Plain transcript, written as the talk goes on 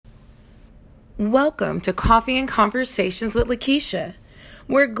Welcome to Coffee and Conversations with Lakeisha.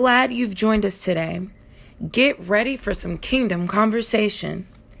 We're glad you've joined us today. Get ready for some kingdom conversation.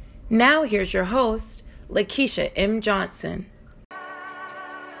 Now here's your host, Lakeisha M. Johnson.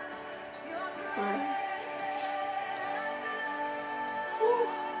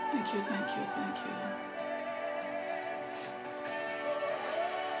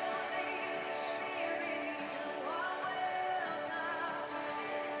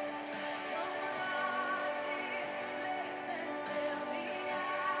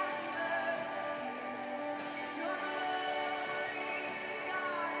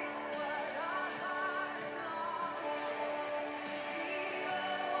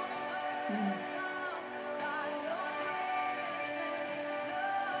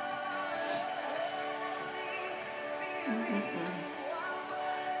 Thank you.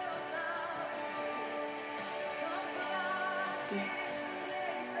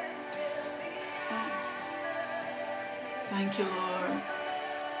 Thank you, Lord.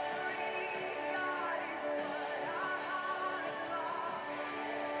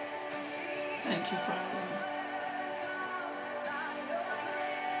 Thank you, Father.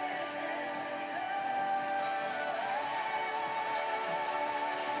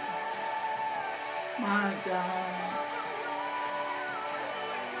 My God.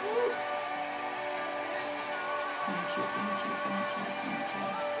 Thank you.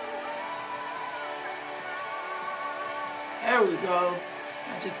 There we go.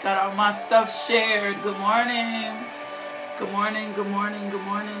 I just got all my stuff shared. Good morning. Good morning.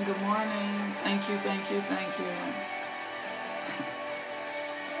 Thank you.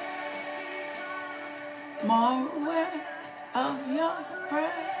 More aware of your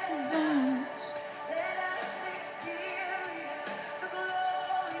presence.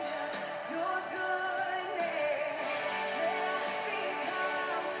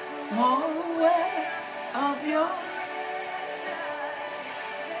 More aware of your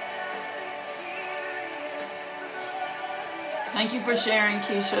Thank you for sharing,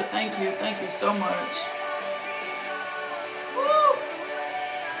 Keisha. Thank you so much. Woo!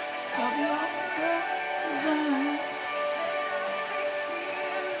 Of your presence.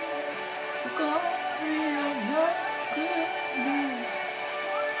 The glory of your goodness.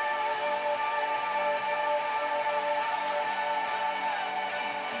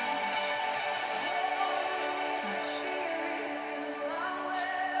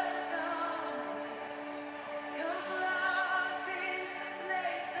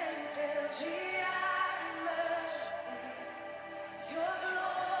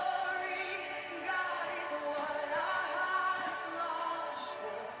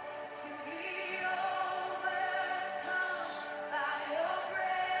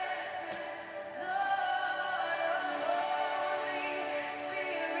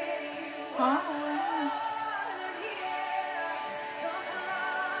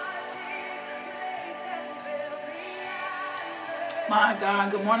 My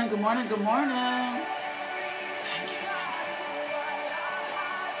God, good morning. Thank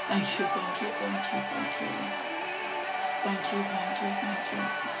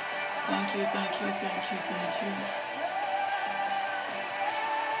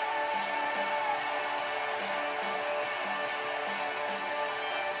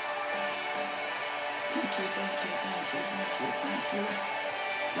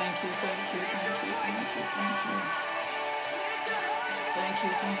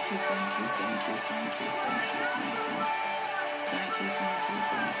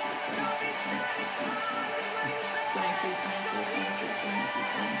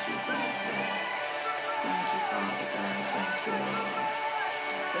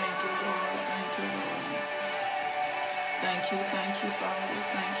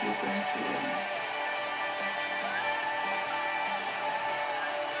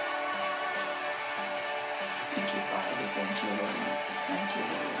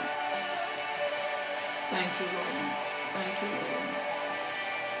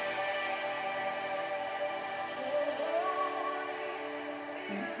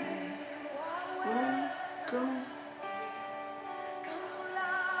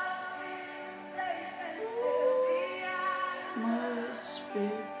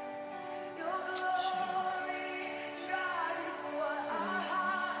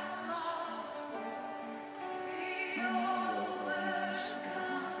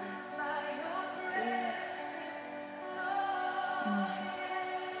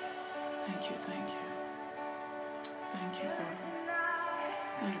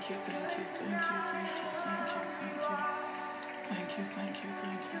you.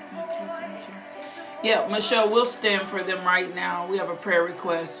 Yeah, Michelle, we'll stand for them right now. We have a prayer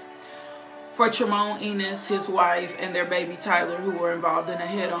request. for Tremone Enos, his wife, and their baby Tyler, who were involved in a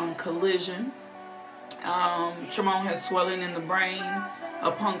head-on collision. Tremone has swelling in the brain,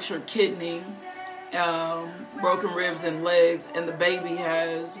 a punctured kidney, broken ribs and legs, and the baby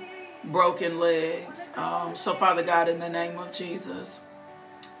has broken legs. So Father God, in the name of Jesus,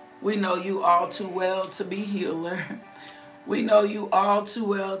 we know you all too well to be healer. We know you all too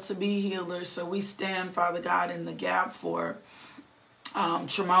well to be healer. So we stand, Father God, in the gap for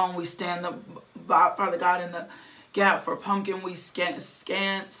Tremone. We stand, Father God, in the gap for Pumpkin. We stand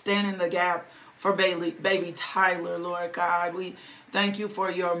in the gap for baby Tyler, Lord God. We thank you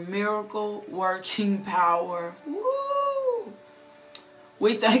for your miracle working power. Woo!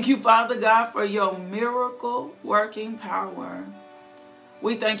 We thank you, Father God, for your miracle working power.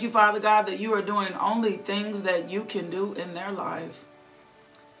 We thank you, Father God, that you are doing only things that you can do in their life.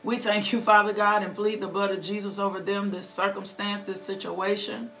 We thank you, Father God, and plead the blood of Jesus over them, this circumstance, this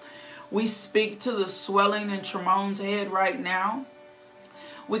situation. We speak to the swelling in Tremone's head right now.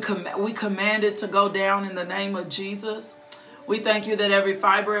 We command it to go down in the name of Jesus. We thank you that every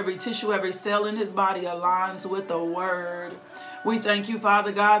fiber, every tissue, every cell in his body aligns with the word. We thank you,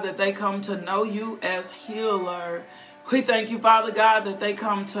 Father God, that they come to know you as healer. We thank you, Father God, that they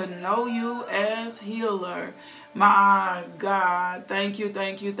come to know you as healer. My God, thank you,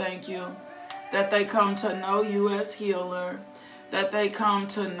 thank you, thank you, that they come to know you as healer, that they come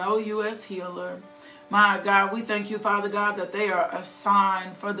to know you as healer. My God, we thank you, Father God, that they are a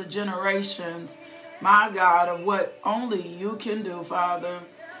sign for the generations, my God, of what only you can do, Father.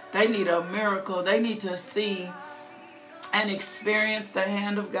 They need a miracle. They need to see and experience the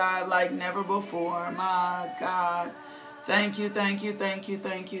hand of God like never before. My God, thank you, thank you, thank you,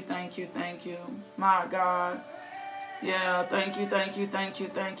 thank you, thank you, thank you. My God. Yeah, thank you, thank you, thank you,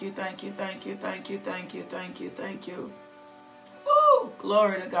 thank you, thank you, thank you, thank you, thank you, thank you, thank you. Woo!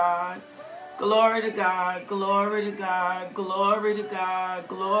 Glory to God. Glory to God. Glory to God. Glory to God.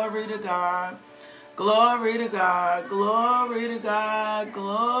 Glory to God. Glory to God. Glory to God.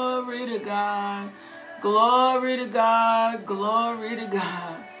 Glory to God. Glory to God. Glory to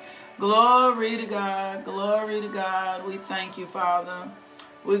God. Glory to God. Glory to God. We thank you, Father.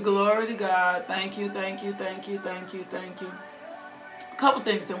 We glory to God. Thank you, thank you, thank you, thank you, thank you. A couple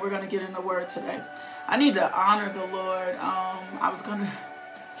things, and we're going to get in the word today. I need to honor the Lord.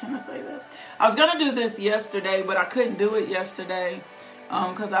 Can I say that? I was going to do this yesterday, but I couldn't do it yesterday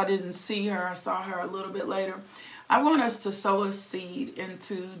because I didn't see her. I saw her a little bit later. I want us to sow a seed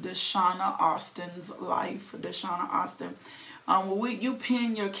into Deshauna Austin's life. Deshauna Austin. You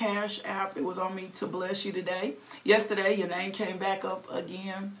pin your Cash App. It was on me to bless you today. Yesterday, your name came back up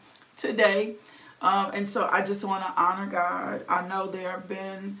again today. And so I just want to honor God. I know there have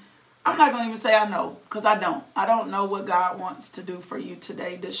been, I'm not going to even say I know, because I don't. I don't know what God wants to do for you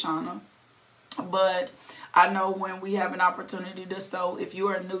today, Deshauna. But I know when we have an opportunity to sow, if you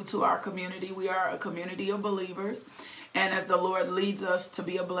are new to our community, we are a community of believers. And as the Lord leads us to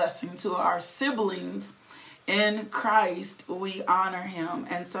be a blessing to our siblings in Christ, we honor him.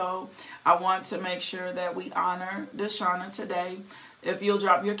 And so I want to make sure that we honor Deshauna today. If you'll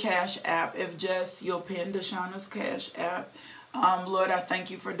drop your Cash App, you'll pin Deshauna's Cash App. Lord, I thank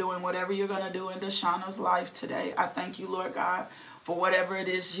you for doing whatever you're going to do in Deshauna's life today. I thank you, Lord God, for whatever it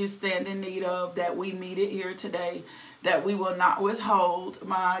is you stand in need of, that we meet it here today, that we will not withhold,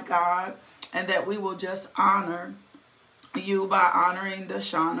 my God, and that we will just honor you by honoring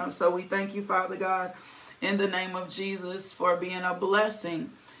Deshauna. So we thank you, Father God, in the name of Jesus, for being a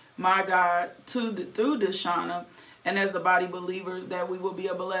blessing, my God, through Deshauna. And as the body believers, that we will be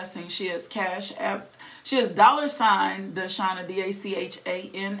a blessing. She has Cash App. She has $Deshauna,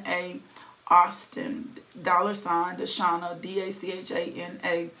 Dachana, Austin. Deshauna,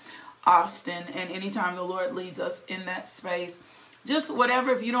 Dachana, Austin. And anytime the Lord leads us in that space, just whatever,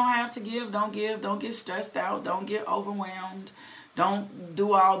 if you don't have to give. Don't get stressed out. Don't get overwhelmed. Don't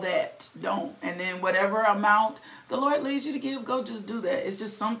do all that. Don't. And then whatever amount the Lord leads you to give, go just do that. It's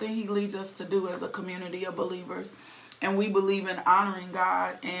just something he leads us to do as a community of believers. And we believe in honoring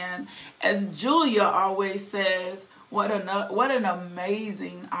God. And as Julia always says, what an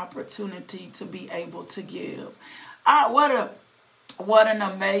amazing opportunity to be able to give. What an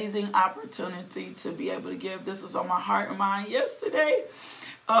amazing opportunity to be able to give. This was on my heart and mind yesterday.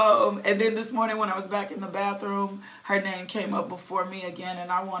 And then this morning when I was back in the bathroom, her name came up before me again, and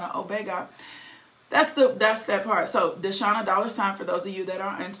I want to obey God. That's that part. So Deshauna, $, for those of you that are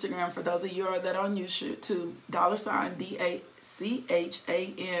on Instagram, for those of you that are on YouTube, $,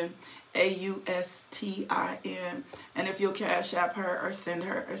 DACHANAUSTIN. And if you'll Cash App her or send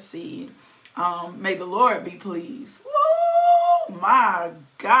her a seed, may the Lord be pleased. Woo! My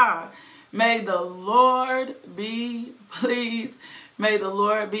God. May the Lord be pleased. May the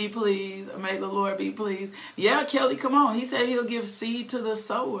Lord be pleased. May the Lord be pleased. Yeah, Kelly, come on. He said he'll give seed to the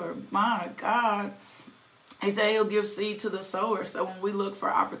sower. My God. He said he'll give seed to the sower. So when we look for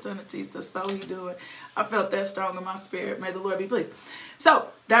opportunities to sow, he do it. I felt that strong in my spirit. May the Lord be pleased. So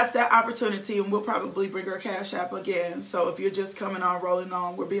that's that opportunity, and we'll probably bring her Cash App again. So if you're just coming on, rolling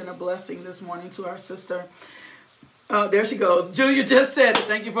on, we're being a blessing this morning to our sister. There she goes. Julia just said it.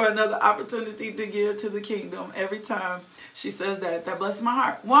 Thank you for another opportunity to give to the kingdom. Every time she says that, that blesses my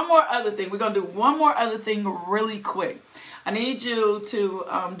heart. One more other thing. We're going to do one more other thing really quick. I need you to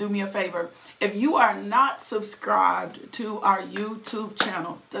do me a favor. If you are not subscribed to our YouTube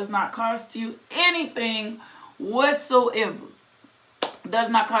channel, does not cost you anything whatsoever. Does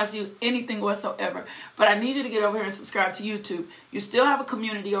not cost you anything whatsoever. But I need you to get over here and subscribe to YouTube. You still have a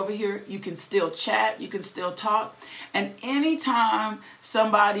community over here. You can still chat. You can still talk. And anytime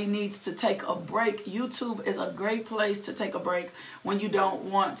somebody needs to take a break, YouTube is a great place to take a break when you don't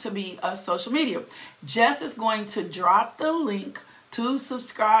want to be a social media. Jess is going to drop the link to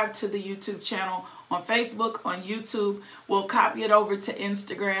subscribe to the YouTube channel on Facebook, on YouTube. We'll copy it over to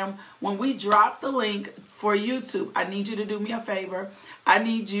Instagram. When we drop the link for YouTube, I need you to do me a favor. I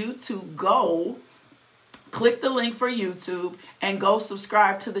need you to go click the link for YouTube and go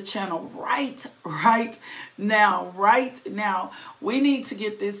subscribe to the channel right now. We need to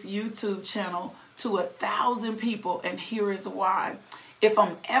get this YouTube channel to 1,000 people, and here is why. If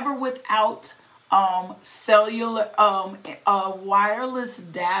I'm ever without cellular wireless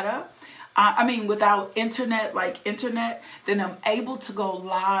data, without internet, then I'm able to go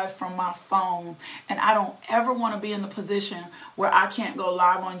live from my phone. And I don't ever want to be in the position where I can't go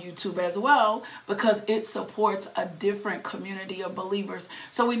live on YouTube as well, because it supports a different community of believers.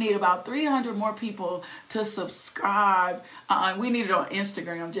 So we need about 300 more people to subscribe. We need it on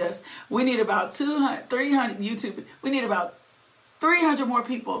Instagram, Jess. We need about 300 YouTube. We need about 300 more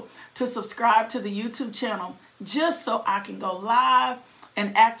people to subscribe to the YouTube channel, just so I can go live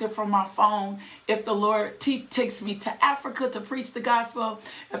and active from my phone. If the Lord takes me to Africa to preach the gospel,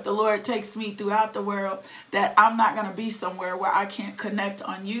 if the Lord takes me throughout the world, that I'm not going to be somewhere where I can't connect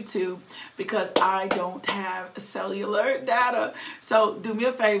on YouTube because I don't have cellular data. So do me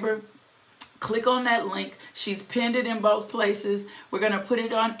a favor. Click on that link. She's pinned it in both places. We're going to put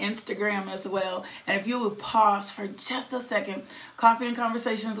it on Instagram as well. And if you would pause for just a second, Coffee and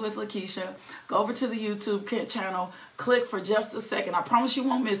Conversations with Lakeisha, go over to the YouTube channel, click for just a second. I promise you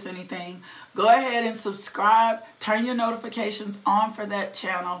won't miss anything. Go ahead and subscribe. Turn your notifications on for that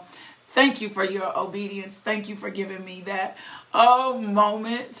channel. Thank you for your obedience. Thank you for giving me that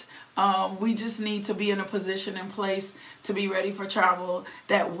moment. We just need to be in a position and place to be ready for travel,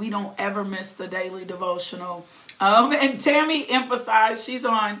 that we don't ever miss the daily devotional. And Tammy emphasized,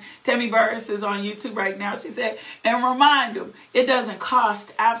 Tammy Burris is on YouTube right now. She said, and remind them, it doesn't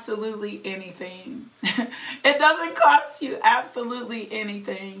cost absolutely anything. It doesn't cost you absolutely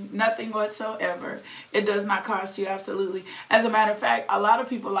anything. Nothing whatsoever. It does not cost you absolutely. As a matter of fact, a lot of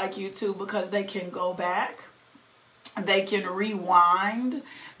people like YouTube because they can go back. They can rewind,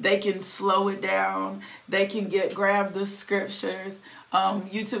 they can slow it down, they can grab the scriptures.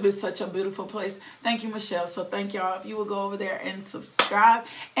 YouTube is such a beautiful place. Thank you, Michelle. So thank y'all. If you will go over there and subscribe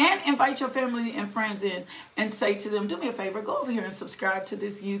and invite your family and friends in and say to them, do me a favor, go over here and subscribe to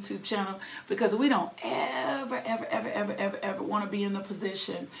this YouTube channel, because we don't ever want to be in the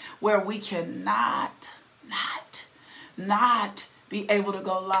position where we cannot not be able to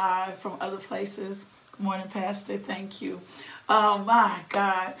go live from other places. Morning, Pastor. Thank you. Oh my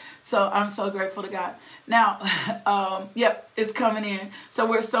God. So I'm so grateful to God. Now, yep, it's coming in. So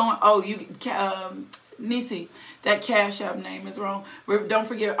we're sowing. Oh, Nisi, that Cash App name is wrong. Don't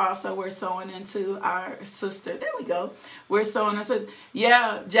forget also we're sowing into our sister. There we go. We're sowing our sister.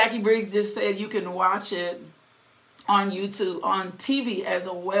 Yeah, Jackie Briggs just said you can watch it on YouTube, on TV as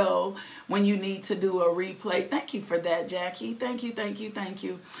well, when you need to do a replay. Thank you for that, Jackie. Thank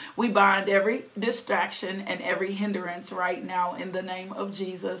you. We bind every distraction and every hindrance right now in the name of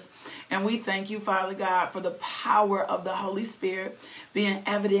Jesus. And we thank you, Father God, for the power of the Holy Spirit being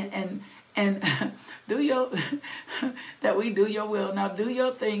evident and that we do your will. Now do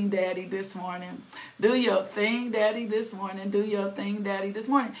your thing, Daddy, this morning. Do your thing, Daddy, this morning. Do your thing, Daddy, this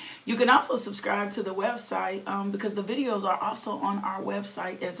morning. You can also subscribe to the website because the videos are also on our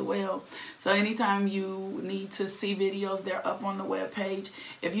website as well. So anytime you need to see videos, they're up on the web page.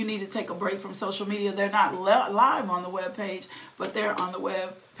 If you need to take a break from social media, they're not live on the web page, but they're on the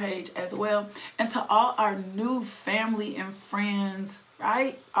web page as well. And to all our new family and friends,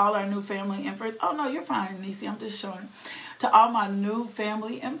 right? All our new family and friends. Oh, no, you're fine, Nisi. I'm just showing. To all my new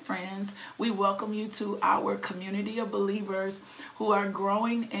family and friends, we welcome you to our community of believers who are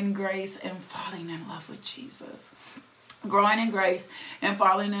growing in grace and falling in love with Jesus. Growing in grace and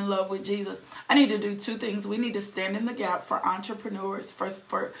falling in love with Jesus. I need to do two things. We need to stand in the gap for entrepreneurs,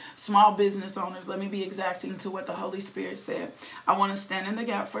 for small business owners. Let me be exacting to what the Holy Spirit said. I want to stand in the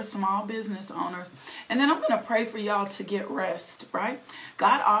gap for small business owners. And then I'm going to pray for y'all to get rest, right?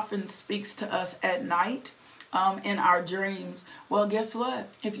 God often speaks to us at night in our dreams. Well, guess what?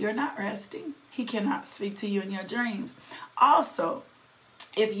 If you're not resting, he cannot speak to you in your dreams. Also,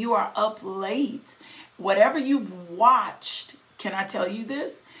 if you are up late, whatever you've watched, can I tell you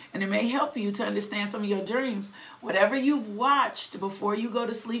this? And it may help you to understand some of your dreams. Whatever you've watched before you go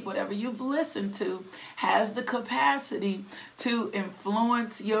to sleep, whatever you've listened to, has the capacity to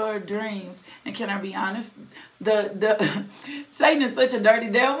influence your dreams. And can I be honest? Satan is such a dirty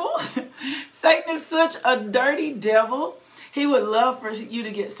devil. Satan is such a dirty devil. He would love for you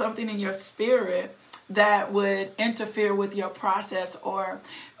to get something in your spirit that would interfere with your process or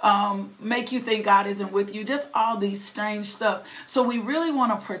make you think God isn't with you. Just all these strange stuff. So we really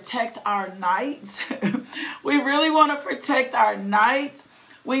want to protect our nights. We really want to protect our nights.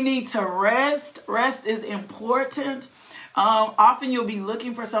 We need to rest. Rest is important. Often you'll be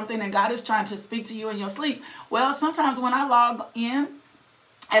looking for something and God is trying to speak to you in your sleep. Well, sometimes when I log in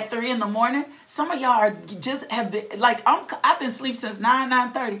at 3 a.m, some of y'all are just have been like, I've been asleep since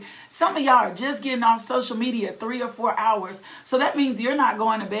 9:30. Some of y'all are just getting off social media 3 or 4 hours. So that means you're not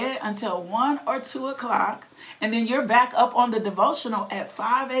going to bed until 1 or 2 o'clock. And then you're back up on the devotional at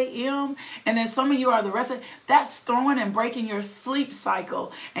 5 a.m. And then some of you are the rest of it. That's throwing and breaking your sleep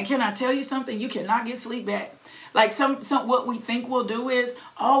cycle. And can I tell you something? You cannot get sleep back. Like some what we think we'll do is,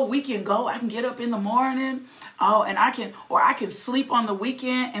 oh, we can go, I can get up in the morning, oh, and I can sleep on the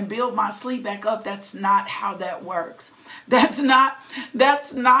weekend and build my sleep back up. That's not how that works. That's not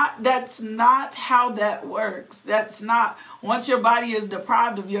how that works. That's not. Once your body is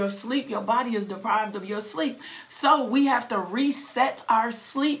deprived of your sleep, your body is deprived of your sleep. So we have to reset our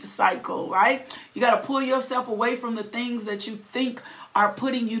sleep cycle, right? You got to pull yourself away from the things that you think are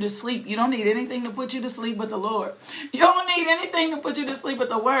putting you to sleep. You don't need anything to put you to sleep but the Lord. You don't need anything to put you to sleep but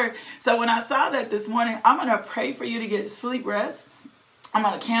the Word. So when I saw that this morning, I'm going to pray for you to get sleep rest. I'm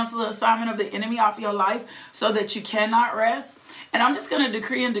going to cancel the assignment of the enemy off your life so that you cannot rest. And I'm just going to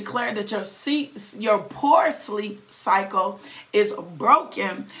decree and declare that your poor sleep cycle is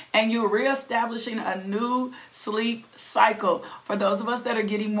broken and you're reestablishing a new sleep cycle. For those of us that are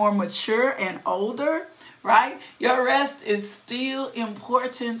getting more mature and older, right? Your rest is still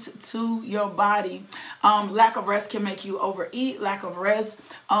important to your body. Lack of rest can make you overeat. Lack of rest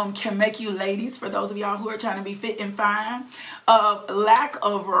can make you, ladies, for those of y'all who are trying to be fit and fine. Lack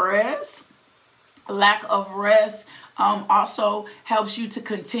of rest also helps you to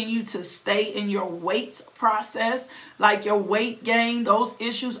continue to stay in your weight process, like your weight gain. Those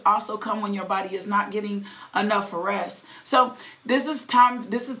issues also come when your body is not getting enough rest. So this is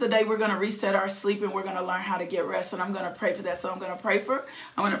the day we're going to reset our sleep and we're going to learn how to get rest. And I'm going to pray for that. So I'm going to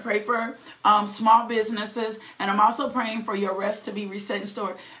pray for small businesses. And I'm also praying for your rest to be reset and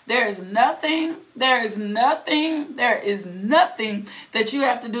stored. There is nothing that you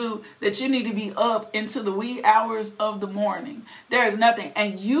have to do that you need to be up into the wee hours of the morning. There is nothing.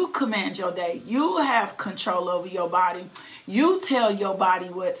 And you command your day. You have control over your body. You tell your body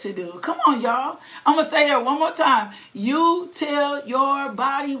what to do. Come on, y'all. I'm going to say that one more time. You tell your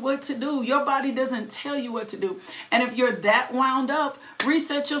body what to do. Your body doesn't tell you what to do. And if you're that wound up,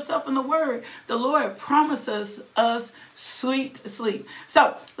 reset yourself in the Word. The Lord promises us sweet sleep.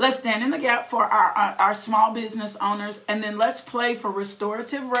 So let's stand in the gap for our small business owners. And then let's pray for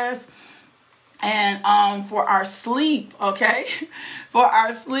restorative rest. And for our sleep, okay? For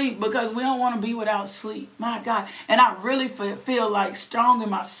our sleep, because we don't want to be without sleep. My God. And I really feel like strong in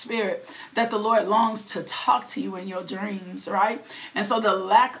my spirit that the Lord longs to talk to you in your dreams, right? And so the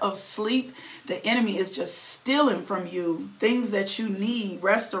lack of sleep, the enemy is just stealing from you things that you need,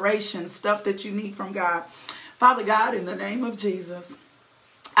 restoration, stuff that you need from God. Father God, in the name of Jesus,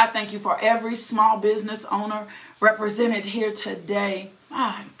 I thank you for every small business owner represented here today.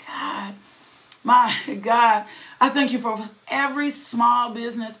 My God. My God, I thank you for every small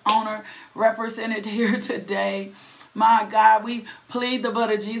business owner represented here today. My God, we plead the blood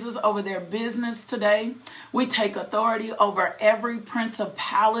of Jesus over their business today. We take authority over every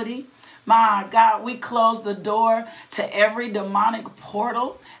principality, My God, we close the door to every demonic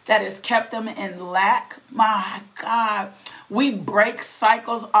portal that has kept them in lack. My God, we break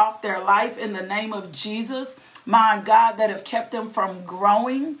cycles off their life in the name of Jesus. My God, that have kept them from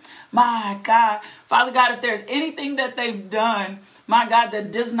growing. My God, Father God, if there's anything that they've done, my God,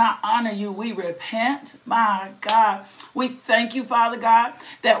 that does not honor you, we repent. My God, we thank you, Father God,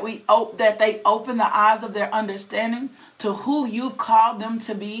 that they open the eyes of their understanding to who you've called them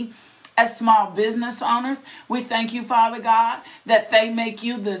to be as small business owners. We thank you, Father God, that they make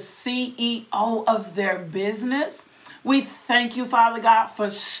you the CEO of their business. We thank you, Father God, for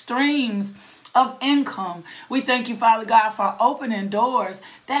streams of income. We thank you, Father God, for opening doors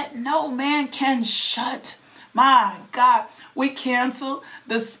that no man can shut. My God, we cancel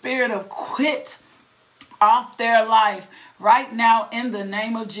the spirit of quit off their life right now in the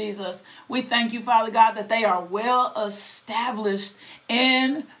name of Jesus. We thank you, Father God, that they are well established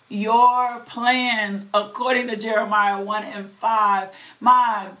in your plans according to Jeremiah 1:5.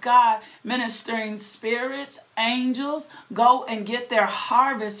 My God, ministering spirits, angels, go and get their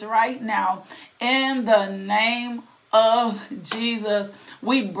harvest right now in the name of Jesus.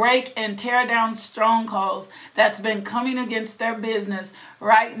 We break and tear down strongholds that's been coming against their business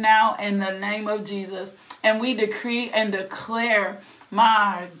right now in the name of Jesus. And we decree and declare,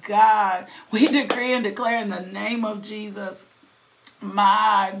 my God, we decree and declare in the name of Jesus,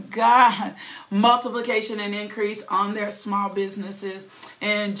 my God, multiplication and increase on their small businesses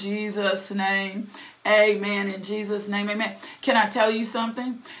in Jesus' name. Amen. In Jesus' name, amen. Can I tell you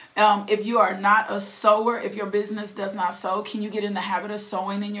something? If you are not a sower, if your business does not sow, can you get in the habit of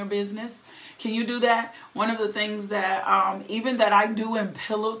sowing in your business? Can you do that? One of the things that even that I do in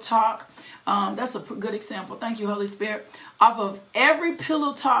Pillow Talk, that's a good example. Thank you, Holy Spirit. Off of every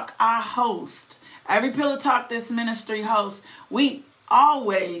Pillow Talk I host, every Pillow Talk this ministry hosts, we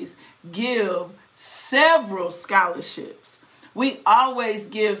always give several scholarships. We always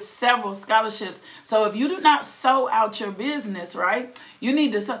give several scholarships. So if you do not sow out your business, right, you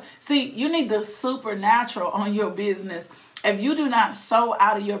need to you need the supernatural on your business. If you do not sow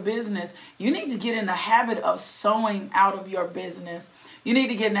out of your business, you need to get in the habit of sowing out of your business. You need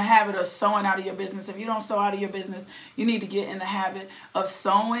to get in the habit of sowing out of your business. If you don't sow out of your business, you need to get in the habit of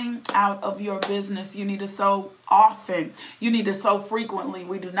sowing out of your business. You need to sow often. You need to sow frequently.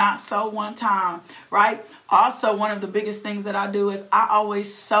 We do not sow one time, right? Also, one of the biggest things that I do is I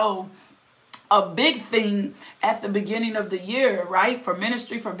always sow a big thing at the beginning of the year, right? For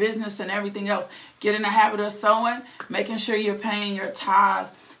ministry, for business, and everything else. Get in the habit of sowing, making sure you're paying your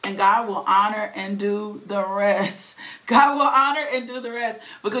tithes. And God will honor and do the rest. God will honor and do the rest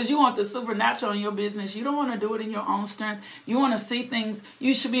because you want the supernatural in your business. You don't want to do it in your own strength. You want to see things.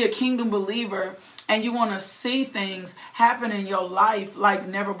 You should be a kingdom believer and you want to see things happen in your life like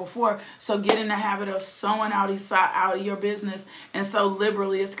never before. So get in the habit of sowing out of your business and so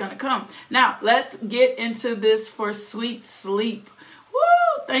liberally it's going to come. Now, let's get into this for sweet sleep.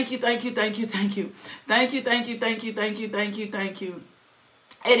 Woo! Thank you, thank you, thank you, thank you. Thank you, thank you, thank you, thank you, thank you, thank you.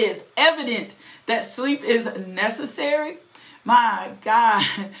 It is evident that sleep is necessary. My God,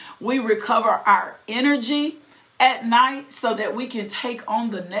 we recover our energy at night so that we can take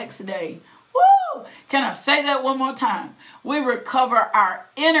on the next day. Woo! Can I say that one more time? We recover our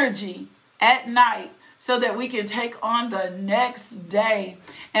energy at night so that we can take on the next day.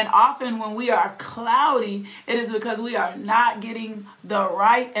 And often when we are cloudy, it is because we are not getting the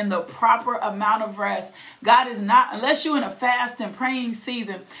right and the proper amount of rest. God is not, unless you're in a fast and praying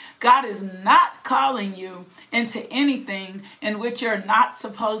season, God is not calling you into anything in which you're not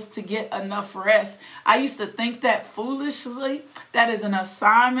supposed to get enough rest. I used to think that foolishly. That is an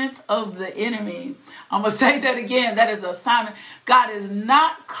assignment of the enemy. I'm going to say that again. That is an assignment. God is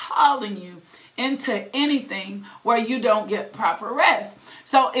not calling you into anything where you don't get proper rest.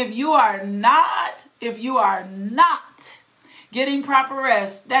 So if you are not getting proper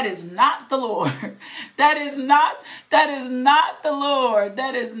rest, that is not the Lord. That is not the Lord.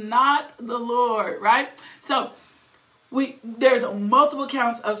 That is not the Lord, right? So there's multiple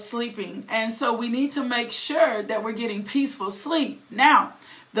counts of sleeping. And so we need to make sure that we're getting peaceful sleep. Now,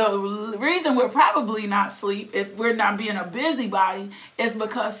 the reason we're probably not asleep, if we're not being a busybody, is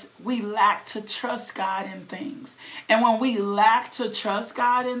because we lack to trust God in things. And when we lack to trust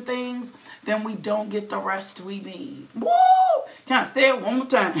God in things, then we don't get the rest we need. Woo! Can I say it one more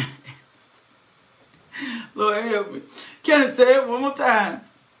time? Lord help me. Can I say it one more time?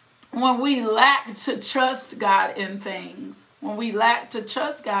 When we lack to trust God in things, then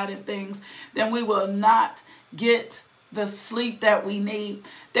we will not get the sleep that we need.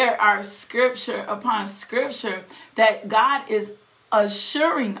 There are scripture upon scripture that God is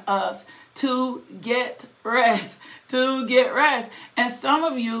assuring us to get rest, to get rest. And some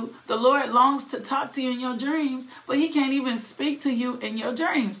of you, the Lord longs to talk to you in your dreams, but he can't even speak to you in your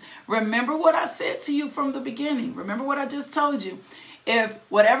dreams. Remember what I said to you from the beginning. Remember what I just told you. If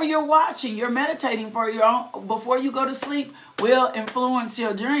whatever you're watching, you're meditating for your own before you go to sleep, will influence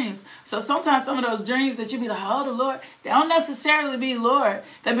your dreams. So sometimes some of those dreams that you be like, oh, the Lord, they don't necessarily be Lord.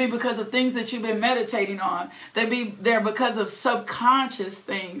 They be because of things that you've been meditating on. They're because of subconscious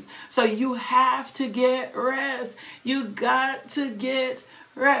things. So you have to get rest. You got to get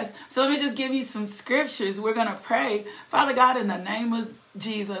rest. So let me just give you some scriptures. We're going to pray. Father God, in the name of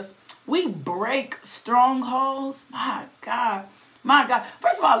Jesus, we break strongholds. My God. My God,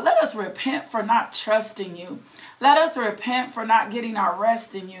 first of all, let us repent for not trusting you. Let us repent for not getting our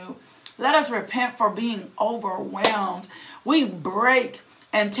rest in you. Let us repent for being overwhelmed. We break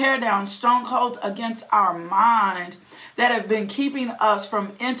and tear down strongholds against our mind that have been keeping us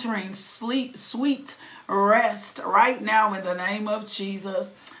from entering sweet rest right now in the name of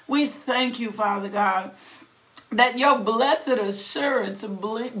Jesus. We thank you, Father God, that your blessed assurance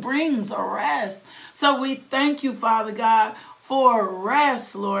brings a rest. So we thank you, Father God, for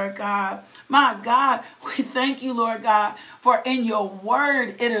rest, Lord God. My God, we thank you, Lord God, for in your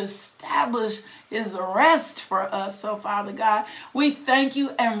word it established is rest for us. So, Father God, we thank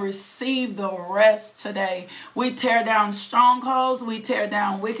you and receive the rest today. We tear down strongholds. We tear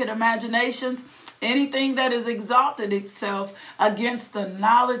down wicked imaginations. Anything that is exalted itself against the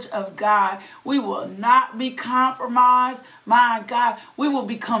knowledge of God, we will not be compromised. My God, we will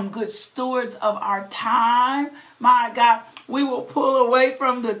become good stewards of our time. My God, we will pull away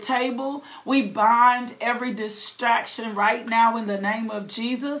from the table. We bind every distraction right now in the name of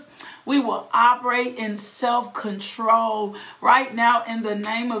Jesus. We will operate in self-control right now in the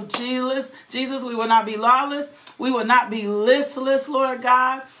name of Jesus. Jesus, we will not be lawless. We will not be listless, Lord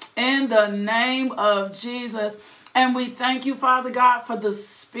God, in the name of Jesus. And we thank you, Father God, for the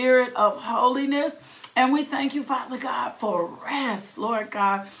spirit of holiness. And we thank you, Father God, for rest, Lord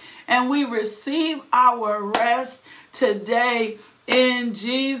God. And we receive our rest today in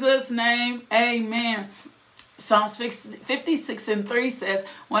Jesus' name. Amen. Psalms 56:3 says,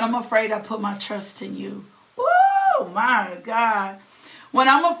 when I'm afraid, I put my trust in you. Woo, my God. When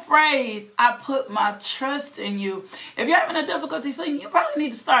I'm afraid, I put my trust in you. If you're having a difficulty sleeping, you probably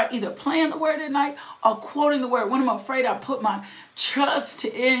need to start either playing the word at night or quoting the word. When I'm afraid, I put my trust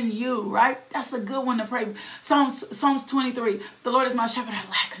in you, right? That's a good one to pray. Psalms 23, the Lord is my shepherd, I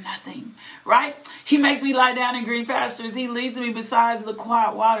lack nothing, right? He makes me lie down in green pastures. He leads me beside the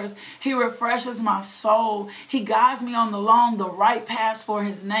quiet waters. He refreshes my soul. He guides me along the right path for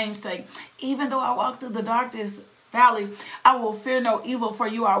his name's sake. Even though I walk through the darkness valley, I will fear no evil, for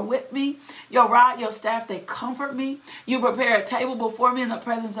you are with me. Your rod, your staff, they comfort me. You prepare a table before me in the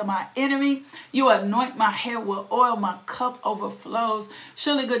presence of my enemy. You anoint my head with oil. My cup overflows.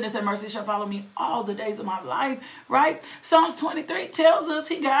 Surely goodness and mercy shall follow me all the days of my life, right? Psalms 23 tells us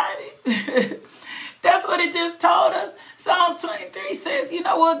he got it. That's what it just told us. Psalms 23 says, you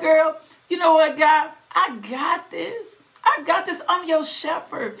know what, girl? You know what, God? I got this. I got this. I'm your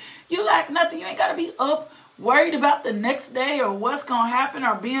shepherd. You lack nothing. You ain't got to be up worried about the next day or what's going to happen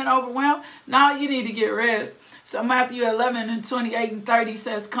or being overwhelmed. Now you need to get rest. So Matthew 11:28-30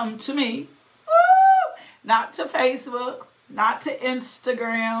 says, come to me. Woo! Not to Facebook, not to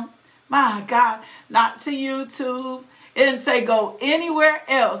Instagram. My God, not to YouTube. It didn't say go anywhere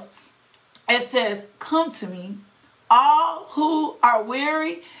else. It says, come to me, all who are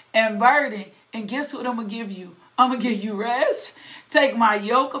weary and burdened. And guess what I'm going to give you? I'm going to give you rest. Take my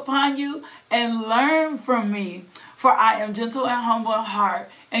yoke upon you and learn from me. For I am gentle and humble in heart,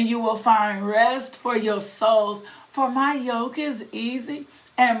 and you will find rest for your souls. For my yoke is easy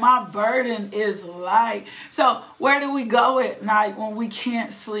and my burden is light. So where do we go at night when we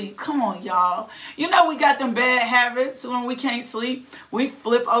can't sleep? Come on, y'all. You know we got them bad habits when we can't sleep. We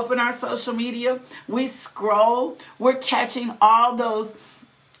flip open our social media. We scroll. We're catching all those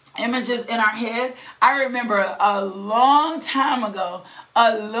images in our head. I remember a long time ago,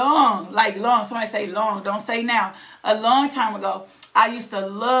 somebody say long, don't say now. A long time ago, I used to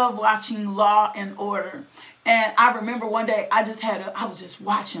love watching Law and Order. And I remember one day I was just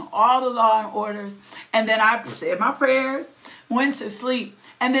watching all the Law and Orders. And then I said my prayers, went to sleep.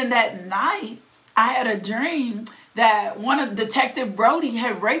 And then that night I had a dream that one of Detective Brody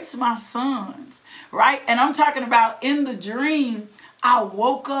had raped my sons, right? And I'm talking about in the dream, I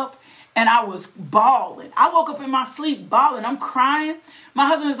woke up and I was bawling. I woke up in my sleep bawling. I'm crying. My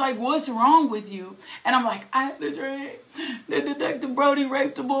husband is like, what's wrong with you? And I'm like, I had a dream that Detective Brody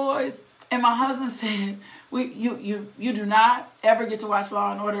raped the boys. And my husband said, You do not ever get to watch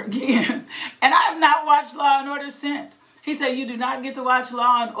Law and Order again. And I have not watched Law and Order since. He said, you do not get to watch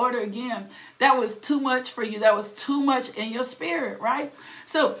Law and Order again. That was too much for you. That was too much in your spirit, right?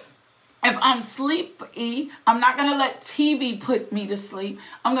 So if I'm sleepy, I'm not going to let TV put me to sleep.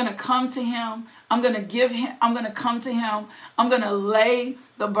 I'm going to come to him. I'm going to come to him. I'm going to lay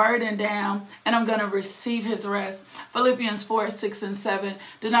the burden down, and I'm going to receive his rest. Philippians 4:6-7.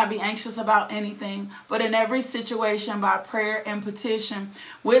 Do not be anxious about anything, but in every situation by prayer and petition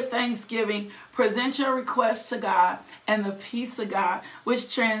with thanksgiving, present your requests to God, and the peace of God,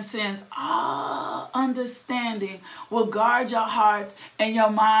 which transcends all understanding, will guard your hearts and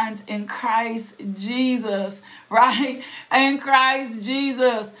your minds in Christ Jesus, right? In Christ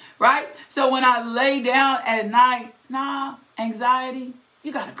Jesus, right? So when I lay down at night, anxiety,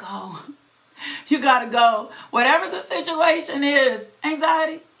 you got to go. You got to go. Whatever the situation is,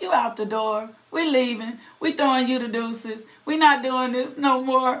 anxiety, you out the door. We leaving. We throwing you the deuces. We not doing this no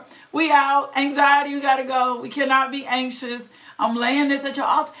more. We out. Anxiety, you got to go. We cannot be anxious. I'm laying this at your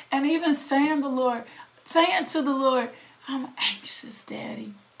altar. And even saying to the Lord, I'm anxious,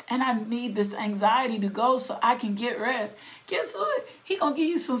 Daddy. And I need this anxiety to go so I can get rest. Guess what? He going to give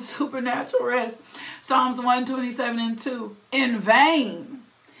you some supernatural rest. Psalms 127:2. In vain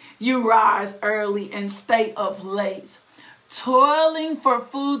you rise early and stay up late, toiling for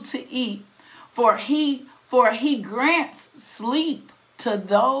food to eat, for he grants sleep to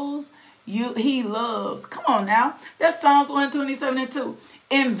those he loves. Come on now. That's Psalms 127:2.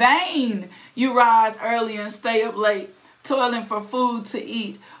 In vain you rise early and stay up late, toiling for food to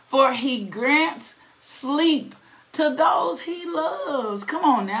eat, for he grants sleep to those he loves. Come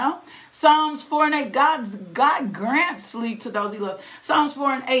on now. Psalms 4:8. God grants sleep to those he loves. Psalms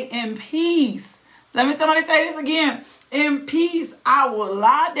 4:8. In peace. Let me somebody say this again. In peace I will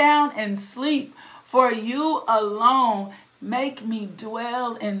lie down and sleep, for you alone make me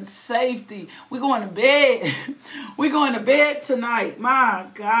dwell in safety. We're going to bed. We're going to bed tonight. My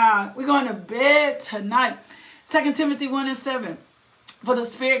God. We're going to bed tonight. 2 Timothy 1:7. For the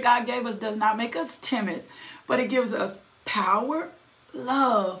Spirit God gave us does not make us timid, but it gives us power,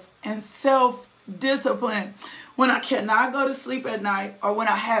 love, and self-discipline. When I cannot go to sleep at night, or when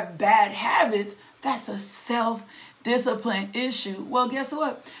I have bad habits, that's a self-discipline issue. Well, guess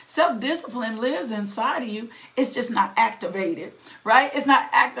what? Self-discipline lives inside of you. It's just not activated, right? It's not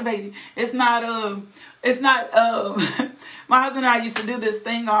activated. It's not, my husband and I used to do this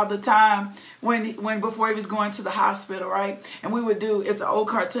thing all the time before he was going to the hospital, right? And we would do, it's an old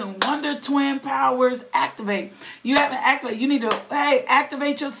cartoon, Wonder Twin Powers activate. You haven't activated. You need to,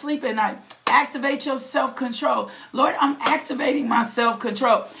 activate your sleep at night. Activate your self-control. Lord, I'm activating my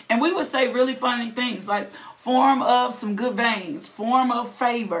self-control. And we would say really funny things like, form of some good veins, form of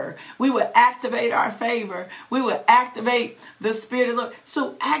favor. We would activate our favor. We would activate the Spirit of the Lord.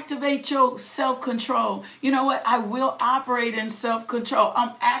 So activate your self-control. You know what? I will operate in self-control.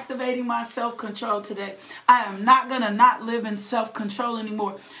 I'm activating my self-control today. I am not going to not live in self-control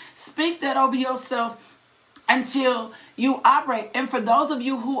anymore. Speak that over yourself until you operate. And for those of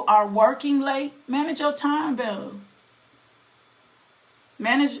you who are working late, manage your time better.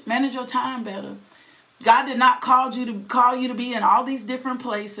 Manage your time better. God did not call you to be in all these different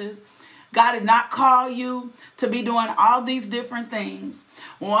places. God did not call you to be doing all these different things.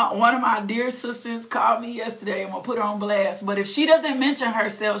 One of my dear sisters called me yesterday. I'm going to put her on blast. But if she doesn't mention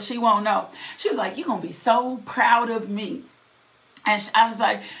herself, she won't know. She was like, you're going to be so proud of me. And I was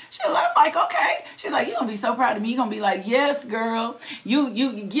like, okay. She's like, you're going to be so proud of me. You're going to be like, yes, girl.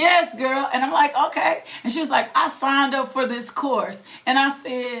 Yes, girl. And I'm like, okay. And she was like, I signed up for this course. And I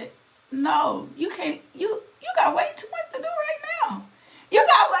said, no, you can't. You got way too much to do right now. You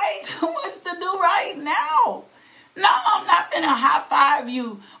got way too much to do right now. No, I'm not gonna high five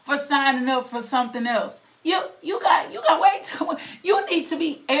you for signing up for something else. You got way too much. You need to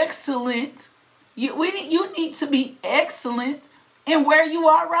be excellent. You need to be excellent in where you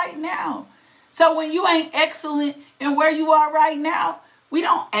are right now. So when you ain't excellent in where you are right now, we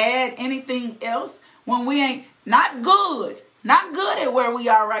don't add anything else. When we ain't not good at where we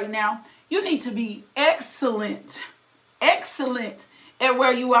are right now, you need to be excellent at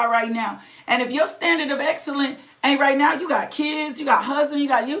where you are right now. And if your standard of excellent ain't right now, you got kids, you got husband, you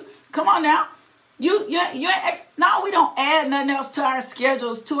got you. Come on now. You ain't no, we don't add nothing else to our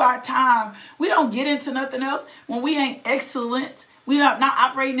schedules, to our time. We don't get into nothing else when we ain't excellent. We are not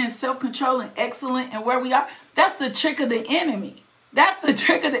operating in self-control and excellent and where we are. That's the trick of the enemy. That's the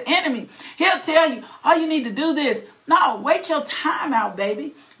trick of the enemy. He'll tell you, oh, you need to do this. No, wait your time out,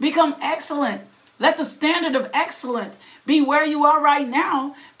 baby. Become excellent. Let the standard of excellence be where you are right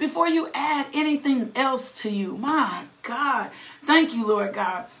now before you add anything else to you. My God. Thank you, Lord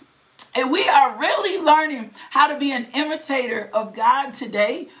God. And we are really learning how to be an imitator of God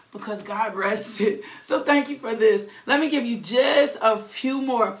today because God rested. So thank you for this. Let me give you just a few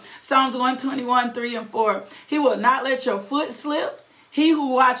more. Psalms 121, 3 and 4. He will not let your foot slip. He who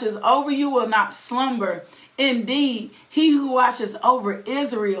watches over you will not slumber. Indeed, he who watches over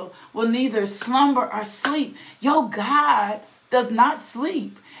Israel will neither slumber or sleep. Your God does not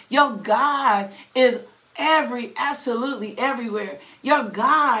sleep. Your God is absolutely everywhere. Your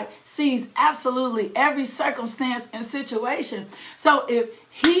God sees absolutely every circumstance and situation. So if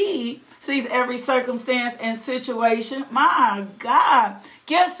he sees every circumstance and situation, my God,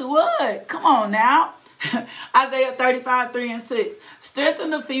 guess what? Come on now. Isaiah 35, 3 and 6.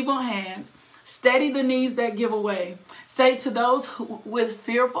 Strengthen the feeble hands. Steady the knees that give away. Say to those with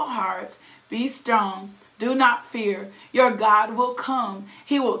fearful hearts, be strong. Do not fear. Your God will come.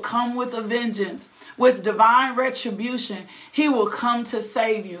 He will come with a vengeance. With divine retribution, he will come to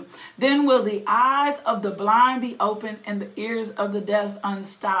save you. Then will the eyes of the blind be opened and the ears of the deaf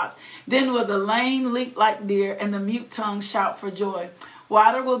unstopped. Then will the lame leap like deer and the mute tongue shout for joy.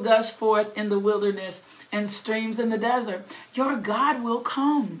 Water will gush forth in the wilderness and streams in the desert. Your God will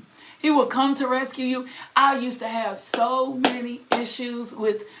come. He will come to rescue you. I used to have so many issues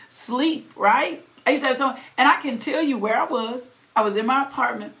with sleep, right? I used to have and I can tell you where I was. I was in my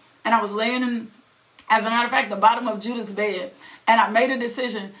apartment and I was laying in, as a matter of fact, the bottom of Judith's bed. And I made a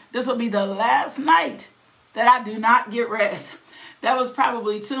decision. This will be the last night that I do not get rest. That was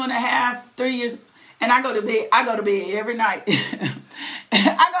probably 2.5, 3 years. And I go to bed every night.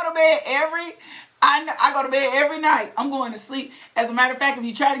 I go to bed every night. I'm going to sleep. As a matter of fact, if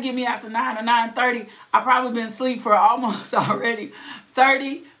you try to get me after 9 or 9:30, I've probably been asleep for almost already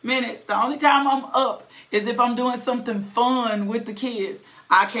 30 minutes. The only time I'm up is if I'm doing something fun with the kids.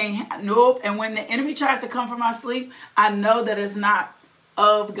 I can't, nope. And when the enemy tries to come for my sleep, I know that it's not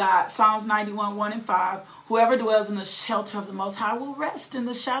of God. Psalms 91, 1 and 5. Whoever dwells in the shelter of the Most High will rest in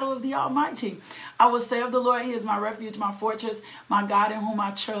the shadow of the Almighty. I will say of the Lord, he is my refuge, my fortress, my God in whom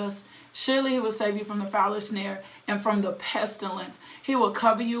I trust. Surely he will save you from the fowler's snare and from the pestilence. He will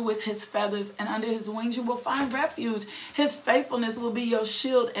cover you with his feathers, and under his wings you will find refuge. His faithfulness will be your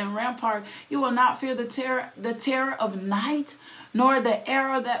shield and rampart. You will not fear the terror of night, nor the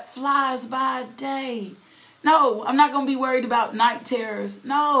arrow that flies by day. No, I'm not going to be worried about night terrors.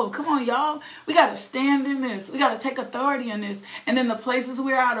 No, come on, y'all. We got to stand in this. We got to take authority in this. And then the places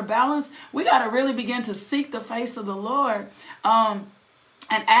we're out of balance, we got to really begin to seek the face of the Lord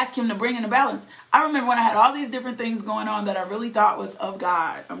and ask him to bring in the balance. I remember when I had all these different things going on that I really thought was of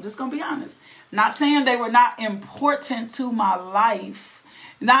God. I'm just going to be honest. Not saying they were not important to my life.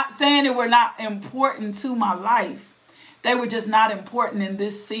 Not saying they were not important to my life. They were just not important in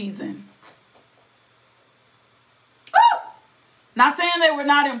this season. Not saying they were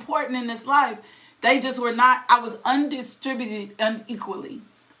not important in this life. They just were not. I was undistributed unequally.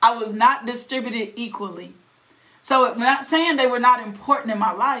 I was not distributed equally. So I'm not saying they were not important in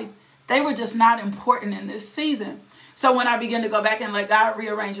my life. They were just not important in this season. So when I began to go back and let God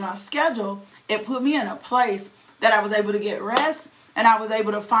rearrange my schedule, it put me in a place that I was able to get rest and I was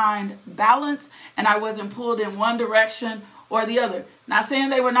able to find balance and I wasn't pulled in one direction or the other. Not saying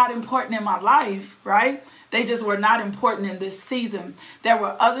they were not important in my life, right? They just were not important in this season. There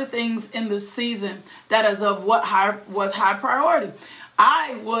were other things in this season that is of what was high priority.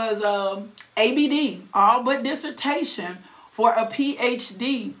 I was ABD, all but dissertation, for a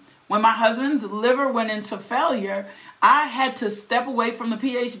PhD. When my husband's liver went into failure, I had to step away from the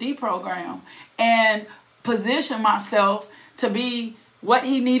PhD program and position myself to be what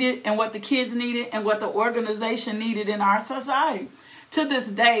he needed and what the kids needed and what the organization needed in our society. To this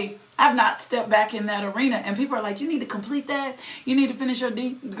day, I've not stepped back in that arena. And people are like, you need to complete that. You need to finish your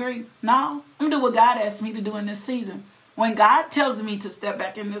degree. No, I'm going to do what God asked me to do in this season. When God tells me to step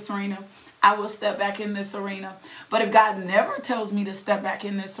back in this arena, I will step back in this arena. But if God never tells me to step back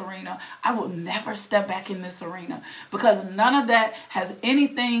in this arena, I will never step back in this arena, because none of that has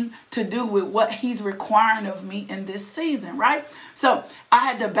anything to do with what he's requiring of me in this season, right? So I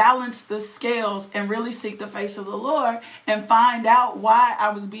had to balance the scales and really seek the face of the Lord and find out why I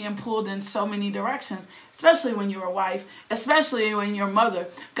was being pulled in so many directions, especially when you're a wife, especially when you're a mother.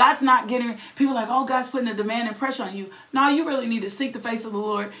 God's not getting, people are like, oh, God's putting a demand and pressure on you. No, you really need to seek the face of the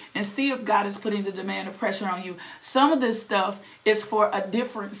Lord and see if God is putting the demand and pressure on you. Some of this stuff is for a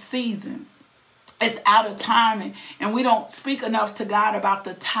different season. It's out of timing, and we don't speak enough to God about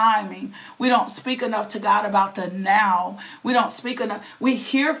the timing. We don't speak enough to God about the now. We don't speak enough. We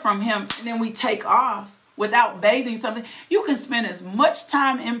hear from him and then we take off without bathing something. You can spend as much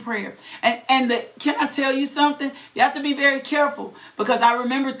time in prayer. And can I tell you something? You have to be very careful, because I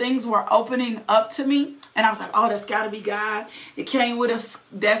remember things were opening up to me and I was like, oh, that's got to be God. It came with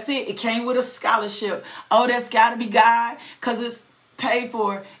that's it. It came with a scholarship. Oh, that's got to be God, because it's paid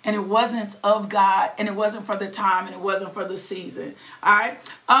for, and it wasn't of God, and it wasn't for the time, and it wasn't for the season. All right.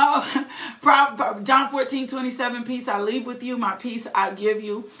 John 14:27, peace I leave with you, my peace I give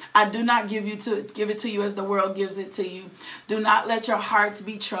you. I do not give it to you as the world gives it to you. Do not let your hearts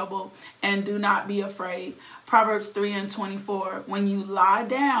be troubled, and do not be afraid. Proverbs 3:24, when you lie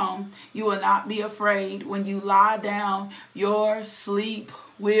down, you will not be afraid. When you lie down, your sleep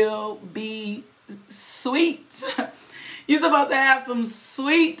will be sweet. You're supposed to have some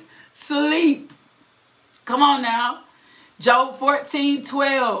sweet sleep. Come on now. Job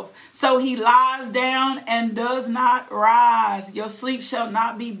 14:12. So he lies down and does not rise. Your sleep shall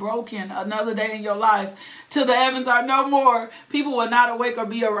not be broken another day in your life. Till the heavens are no more, people will not awake or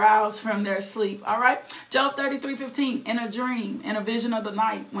be aroused from their sleep. All right. Job 33:15. In a dream, in a vision of the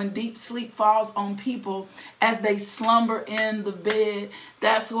night, when deep sleep falls on people as they slumber in the bed.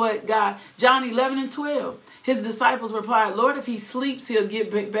 That's what God. John 11:12. His disciples replied, Lord, if he sleeps, he'll get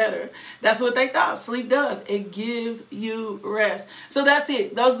better. That's what they thought sleep does. It gives you rest. So that's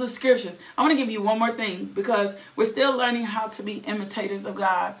it. Those are the scriptures. I want to give you one more thing, because we're still learning how to be imitators of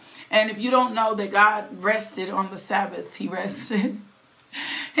God. And if you don't know that God rested on the Sabbath, he rested.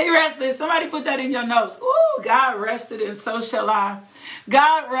 He rested. Somebody put that in your notes. Ooh, God rested, and so shall I.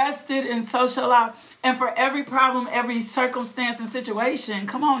 God rested, and so shall I. And for every problem, every circumstance and situation,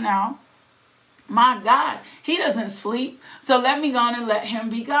 come on now. My God, he doesn't sleep. So let me go on and let him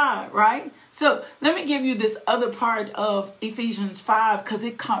be God, right? So let me give you this other part of Ephesians 5, because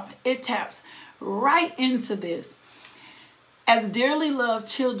it taps right into this. As dearly loved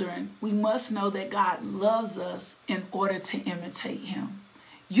children, we must know that God loves us in order to imitate him.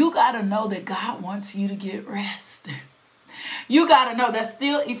 You got to know that God wants you to get rest. You got to know that's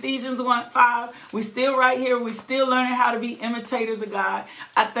still Ephesians 1:5. We're still right here. We're still learning how to be imitators of God.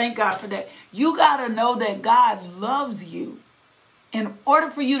 I thank God for that. You got to know that God loves you in order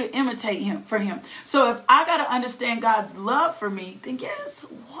for you to imitate him for him. So if I got to understand God's love for me, then guess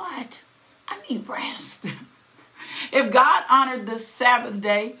what? I need rest. If God honored the Sabbath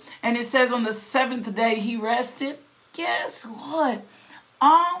day and it says on the seventh day he rested, guess what?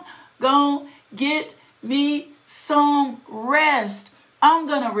 I'm going to get me some rest. I'm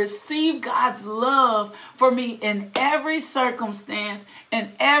going to receive God's love for me in every circumstance,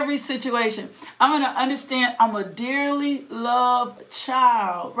 in every situation. I'm going to understand I'm a dearly loved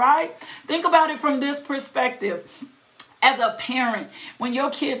child, right? Think about it from this perspective. As a parent, when your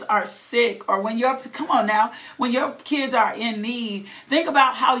kids are sick, or when your kids are in need, think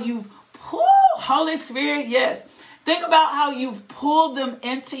about how you've pulled, Holy Spirit, yes. Think about how you've pulled them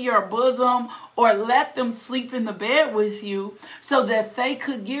into your bosom or let them sleep in the bed with you so that they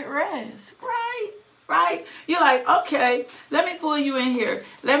could get rest, right? Right? You're like, okay, let me pull you in here.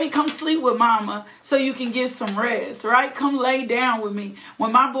 Let me come sleep with mama so you can get some rest, right? Come lay down with me.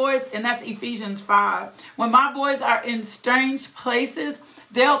 When my boys, and that's Ephesians 5, when my boys are in strange places,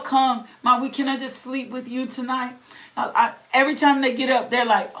 they'll come, can I just sleep with you tonight? Every time they get up, they're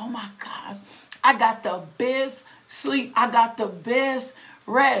like, oh my gosh, I got the best sleep. I got the best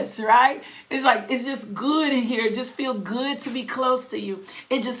rest, right? It's like, it's just good in here. It just feels good to be close to you.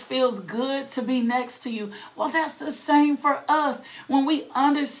 It just feels good to be next to you. Well, that's the same for us. When we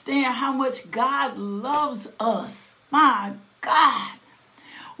understand how much God loves us, my God,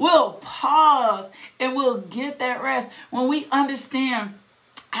 we'll pause and we'll get that rest. When we understand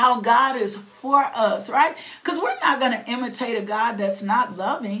how God is for us, right? Because we're not going to imitate a God that's not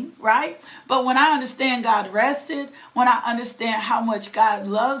loving, right? But when I understand God rested, when I understand how much God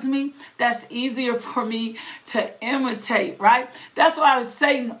loves me, that's easier for me to imitate, right? That's why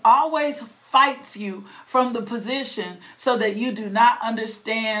Satan always fights you from the position so that you do not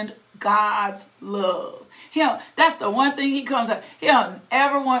understand God's love. That's the one thing he comes at. He don't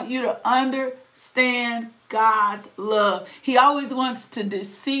ever want you to understand God's love. He always wants to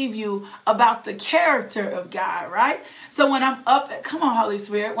deceive you about the character of God, right? So when I'm up, come on, Holy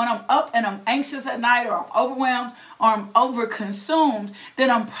Spirit, when I'm up and I'm anxious at night, or I'm overwhelmed, or I'm overconsumed, then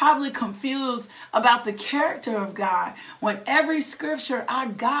I'm probably confused about the character of God. When every scripture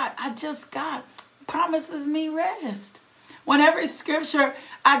I just got promises me rest. Whenever scripture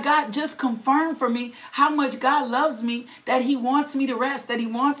I got just confirmed for me how much God loves me, that he wants me to rest, that he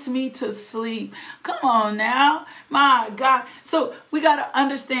wants me to sleep. Come on now, my God. So we got to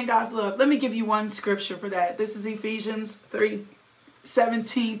understand God's love. Let me give you one scripture for that. This is Ephesians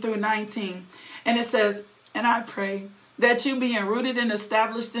 3:17 through 19. And it says, and I pray that you, being rooted and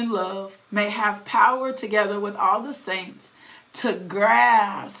established in love, may have power together with all the saints to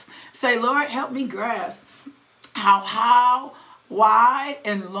grasp. Say, Lord, help me grasp how wide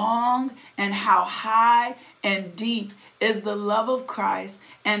and long and how high and deep is the love of Christ,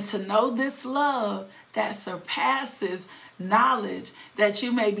 and to know this love that surpasses knowledge, that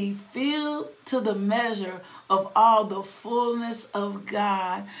you may be filled to the measure of all the fullness of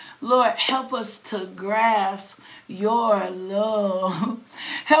God. Lord, help us to grasp your love.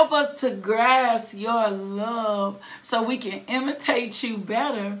 Help us to grasp your love so we can imitate you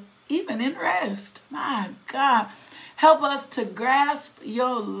better, even in rest. My God. Help us to grasp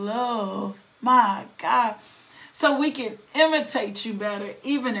your love. My God. So we can imitate you better,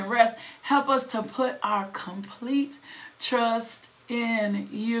 even in rest. Help us to put our complete trust in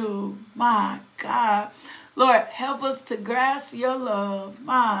you. My God. Lord, help us to grasp your love.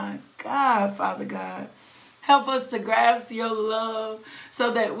 My God, Father God. Help us to grasp your love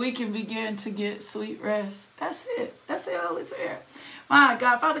so that we can begin to get sweet rest. That's it. That's it, Holy Spirit. My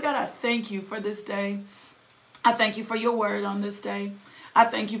God, Father God, I thank you for this day. I thank you for your word on this day. I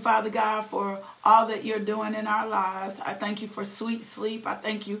thank you, Father God, for all that you're doing in our lives. I thank you for sweet sleep. I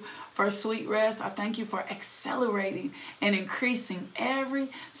thank you for sweet rest. I thank you for accelerating and increasing every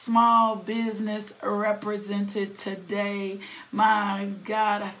small business represented today. My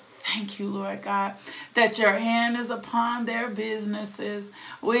God, I thank you, Lord God, that your hand is upon their businesses.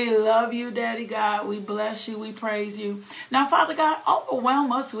 We love you, Daddy God. We bless you. We praise you. Now, Father God,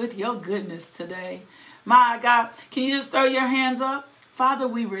 overwhelm us with your goodness today. My God, can you just throw your hands up? Father,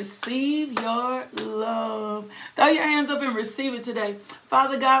 we receive your love. Throw your hands up and receive it today.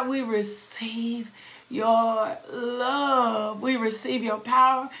 Father God, we receive your love. We receive your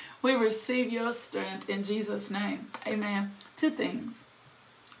power. We receive your strength in Jesus' name. Amen. 2 things.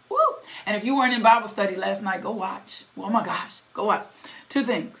 Woo! And if you weren't in Bible study last night, go watch. Oh my gosh, go watch. 2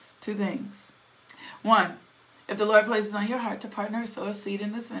 things. 2 things. 1, if the Lord places on your heart to partner or sow a seed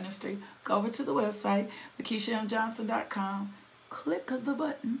in this ministry, go over to the website, LakeishaMJohnson.com. Click the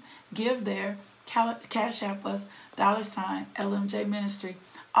button, give there, cash app us, $LMJ Ministry.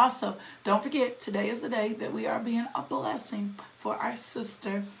 Also, don't forget, today is the day that we are being a blessing for our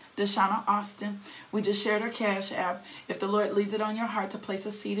sister, Deshauna Austin. We just shared her cash app. If the Lord leads it on your heart to place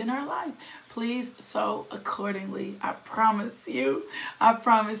a seed in her life, please sow accordingly. I promise you,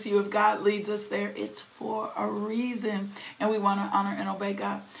 if God leads us there, it's for a reason. And we want to honor and obey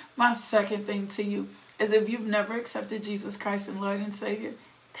God. My second thing to you is, if you've never accepted Jesus Christ and Lord and Savior,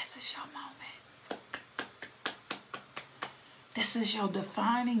 this is your moment. This is your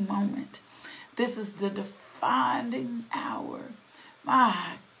defining moment. This is the defining hour.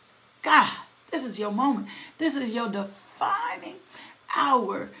 My God, this is your moment. This is your defining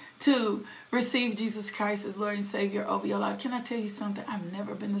hour to receive Jesus Christ as Lord and Savior over your life. Can I tell you something? I've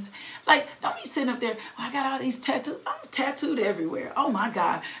never been this. Like, don't be sitting up there, oh, I got all these tattoos. I'm tattooed everywhere. Oh my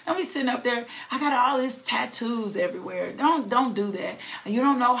God. Don't be sitting up there, I got all these tattoos everywhere. Don't do that. You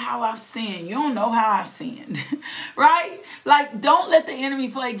don't know how I've sinned. You don't know how I sinned. Right? Like, don't let the enemy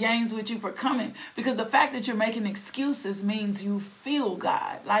play games with you for coming, because the fact that you're making excuses means you feel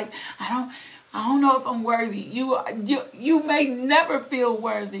God. Like, I don't know if I'm worthy. You may never feel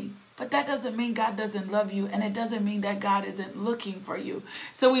worthy, but that doesn't mean God doesn't love you, and it doesn't mean that God isn't looking for you.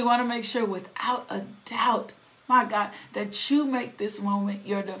 So we want to make sure without a doubt, my God, that you make this moment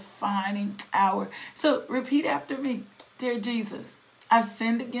your defining hour. So repeat after me. Dear Jesus, I've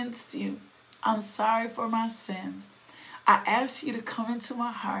sinned against you. I'm sorry for my sins. I ask you to come into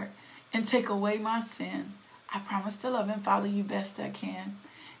my heart and take away my sins. I promise to love and follow you best I can.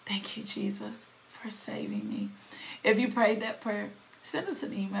 Thank you, Jesus, for saving me. If you prayed that prayer, send us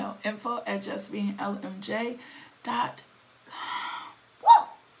an email,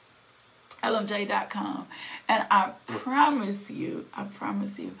 info@justbeinglmj.com. And I promise you,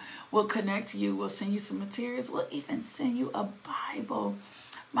 we'll connect you. We'll send you some materials. We'll even send you a Bible.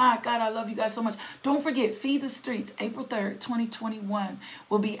 My God, I love you guys so much. Don't forget, Feed the Streets, April 3rd, 2021.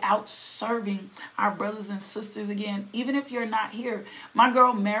 We'll be out serving our brothers and sisters again. Even if you're not here, my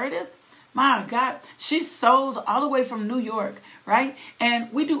girl Meredith, My God, she sews all the way from New York, right?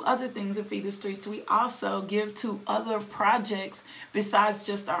 And we do other things at Feed the Streets. We also give to other projects besides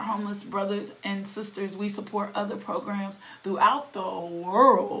just our homeless brothers and sisters. We support other programs throughout the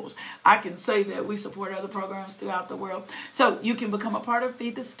world. I can say that we support other programs throughout the world. So you can become a part of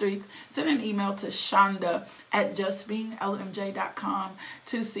Feed the Streets. Send an email to Shonda@justbeinglmj.com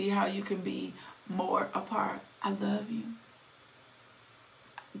to see how you can be more a part. I love you.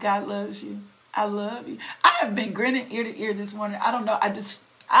 God loves you. I love you. I have been grinning ear to ear this morning. I don't know. I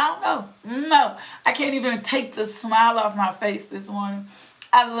don't know. No, I can't even take the smile off my face this morning.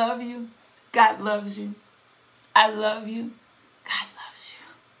 I love you. God loves you. I love you. God loves you.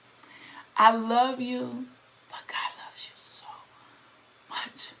 I love you, but God loves you so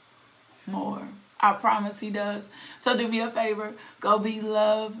much more. I promise he does. So do me a favor. Go be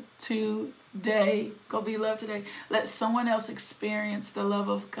loved today. Go be loved today. Let someone else experience the love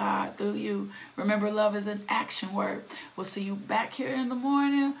of God through you. Remember, love is an action word. We'll see you back here in the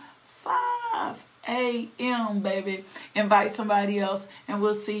morning, 5 a.m., baby. Invite somebody else, and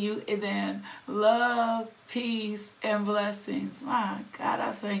we'll see you then. Love, peace, and blessings. My God,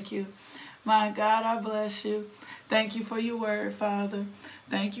 I thank you. My God, I bless you. Thank you for your word, Father.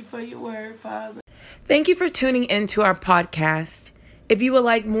 Thank you for your word, Father. Thank you for tuning into our podcast. If you would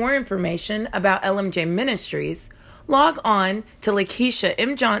like more information about LMJ Ministries, log on to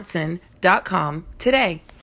LakeishaMJohnson.com today.